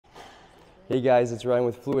Hey guys, it's Ryan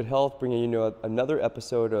with Fluid Health, bringing you another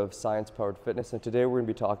episode of Science-Powered Fitness, and today we're going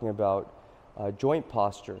to be talking about joint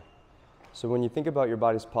posture. So when you think about your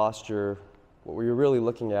body's posture, what we're really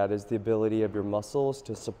looking at is the ability of your muscles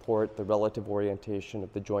to support the relative orientation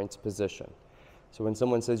of the joint's position. So when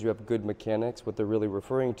someone says you have good mechanics, what they're really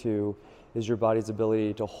referring to is your body's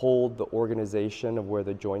ability to hold the organization of where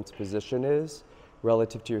the joint's position is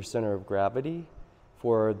relative to your center of gravity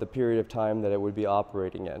for the period of time that it would be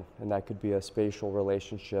operating in. And that could be a spatial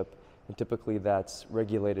relationship, and typically that's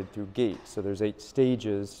regulated through gait. So there's 8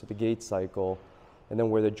 stages to the gait cycle, and then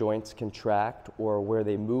where the joints contract or where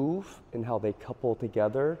they move and how they couple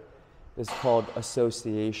together is called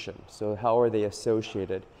association. So how are they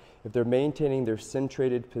associated? If they're maintaining their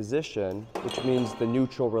centrated position, which means the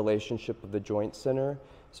neutral relationship of the joint center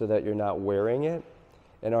so that you're not wearing it,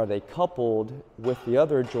 and are they coupled with the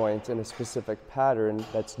other joints in a specific pattern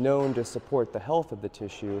that's known to support the health of the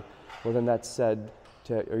tissue, well then that's said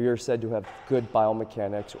to, or you're said to have good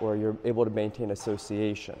biomechanics, or you're able to maintain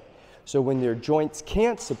association. So when their joints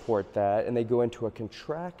can't support that and they go into a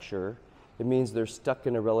contracture, it means they're stuck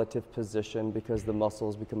in a relative position because the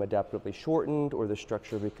muscles become adaptively shortened or the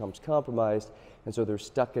structure becomes compromised, and so they're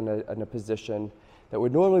stuck in a position that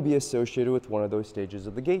would normally be associated with one of those stages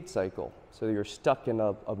of the gait cycle. So you're stuck in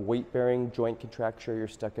a weight-bearing joint contracture, you're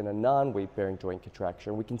stuck in a non-weight-bearing joint contracture,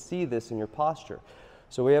 and we can see this in your posture.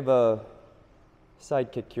 So we have a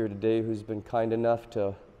sidekick here today who's been kind enough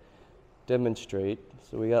to demonstrate.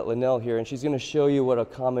 So we got Linnell here, and she's gonna show you what a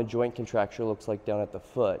common joint contracture looks like down at the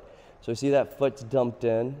foot. So see that foot's dumped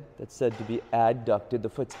in, that's said to be adducted, the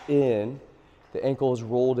foot's in, the ankle is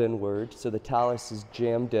rolled inward, so the talus is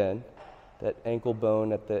jammed in. That ankle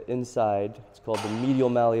bone at the inside, it's called the medial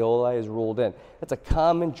malleoli, is rolled in. That's a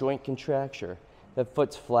common joint contracture. That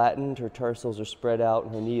foot's flattened, her tarsals are spread out,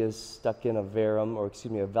 and her knee is stuck in a varum, or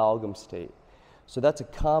excuse me, a valgum state. So that's a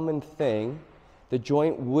common thing. The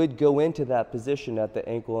joint would go into that position at the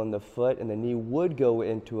ankle and the foot, and the knee would go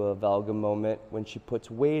into a valgum moment when she puts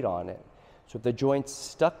weight on it. So if the joint's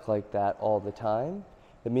stuck like that all the time,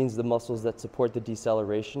 it means the muscles that support the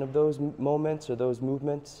deceleration of those moments or those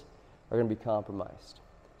movements are going to be compromised.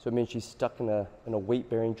 So it means she's stuck in a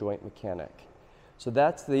weight-bearing joint mechanic. So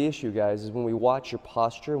that's the issue, guys, is when we watch your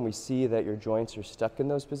posture and we see that your joints are stuck in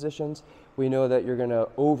those positions, we know that you're going to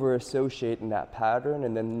over-associate in that pattern,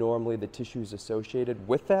 and then normally the tissues associated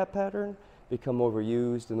with that pattern become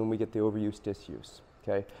overused, and then we get the overuse disuse,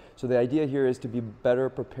 okay? So the idea here is to be better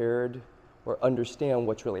prepared or understand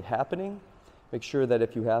what's really happening. Make sure that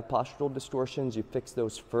if you have postural distortions, you fix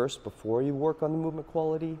those first before you work on the movement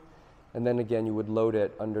quality. And then again, you would load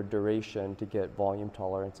it under duration to get volume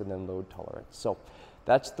tolerance and then load tolerance. So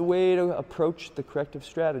that's the way to approach the corrective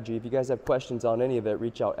strategy. If you guys have questions on any of it,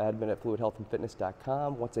 reach out,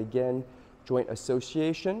 admin@fluidhealthandfitness.com. Once again, joint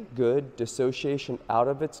association, good. Dissociation out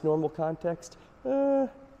of its normal context,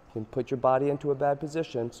 can put your body into a bad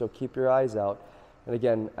position, so keep your eyes out. And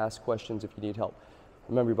again, ask questions if you need help.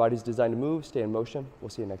 Remember, your body's designed to move, stay in motion. We'll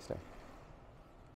see you next time.